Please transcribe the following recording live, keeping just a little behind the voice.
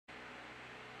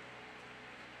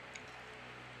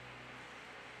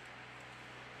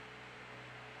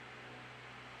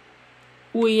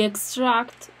We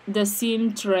extract the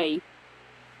SIM tray.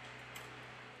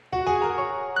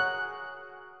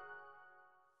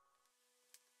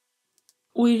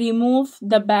 We remove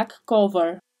the back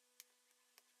cover.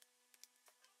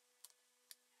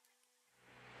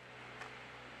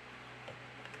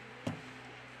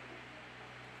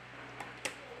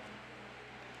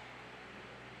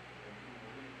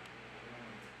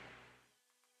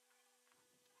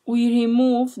 We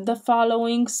remove the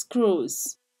following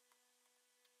screws.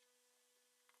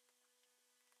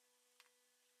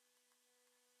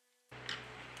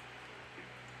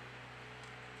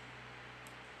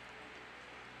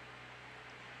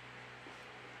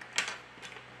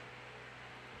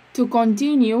 To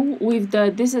continue with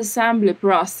the disassembly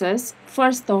process,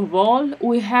 first of all,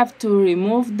 we have to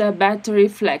remove the battery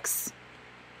flex.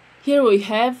 Here we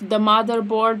have the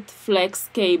motherboard flex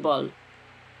cable.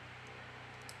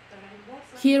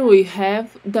 Here we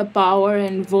have the power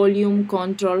and volume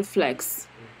control flex.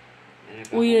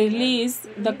 We release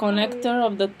the connector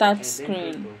of the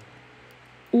touchscreen.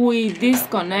 We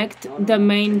disconnect the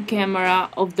main camera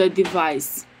of the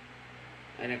device.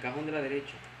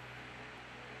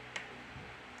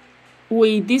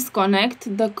 We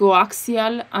disconnect the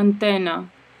coaxial antenna.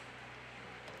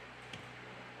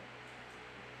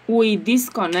 We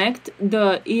disconnect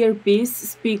the earpiece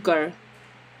speaker.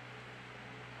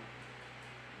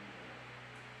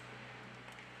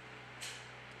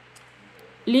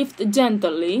 Lift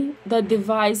gently the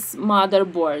device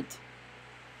motherboard.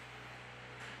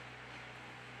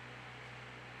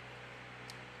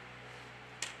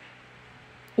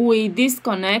 We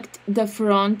disconnect the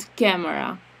front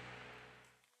camera.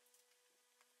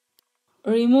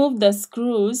 Remove the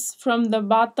screws from the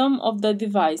bottom of the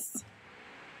device.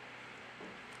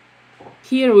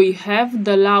 Here we have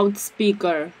the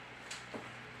loudspeaker.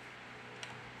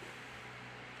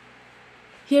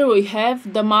 Here we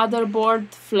have the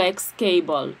motherboard flex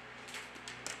cable.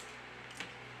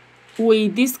 We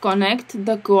disconnect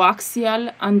the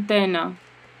coaxial antenna.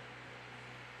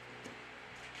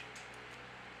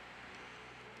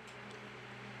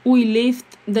 We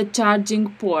lift the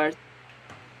charging port.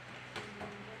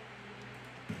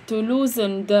 To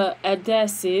loosen the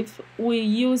adhesive, we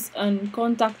use a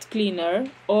contact cleaner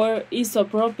or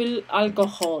isopropyl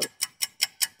alcohol.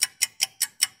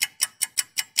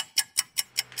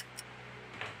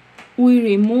 We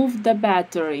remove the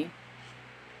battery.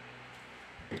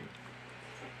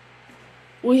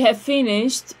 We have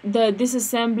finished the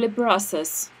disassembly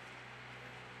process.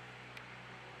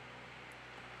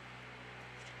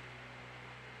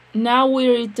 Now we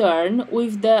return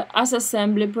with the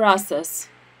assembly process.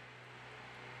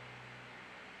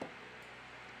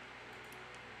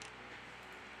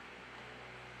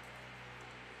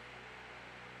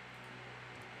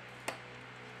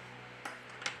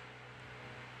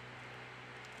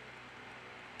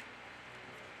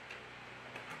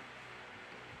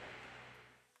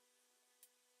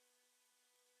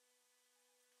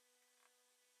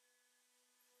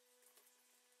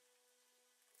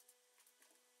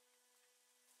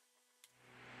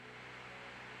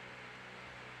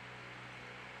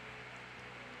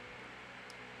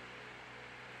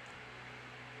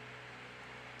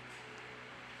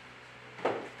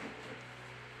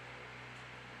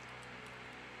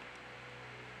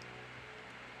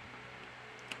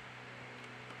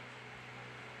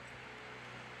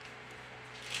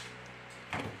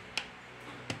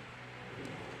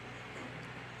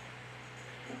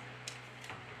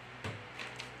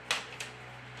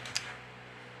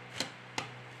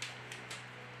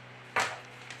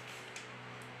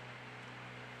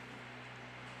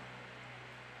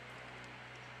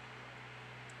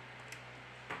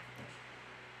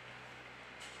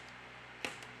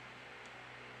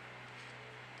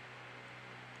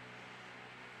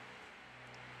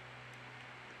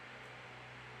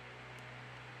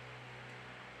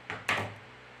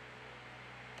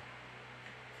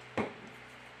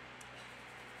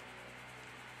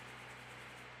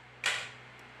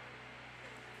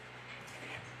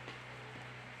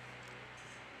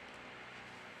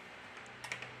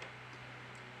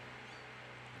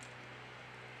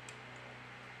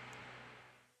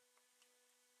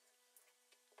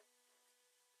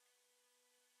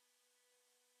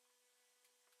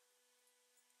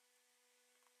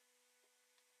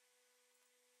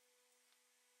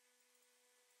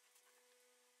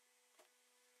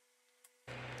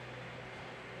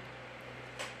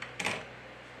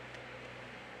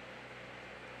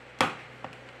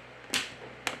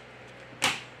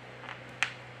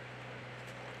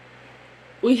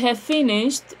 We have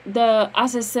finished the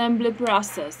assembly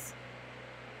process.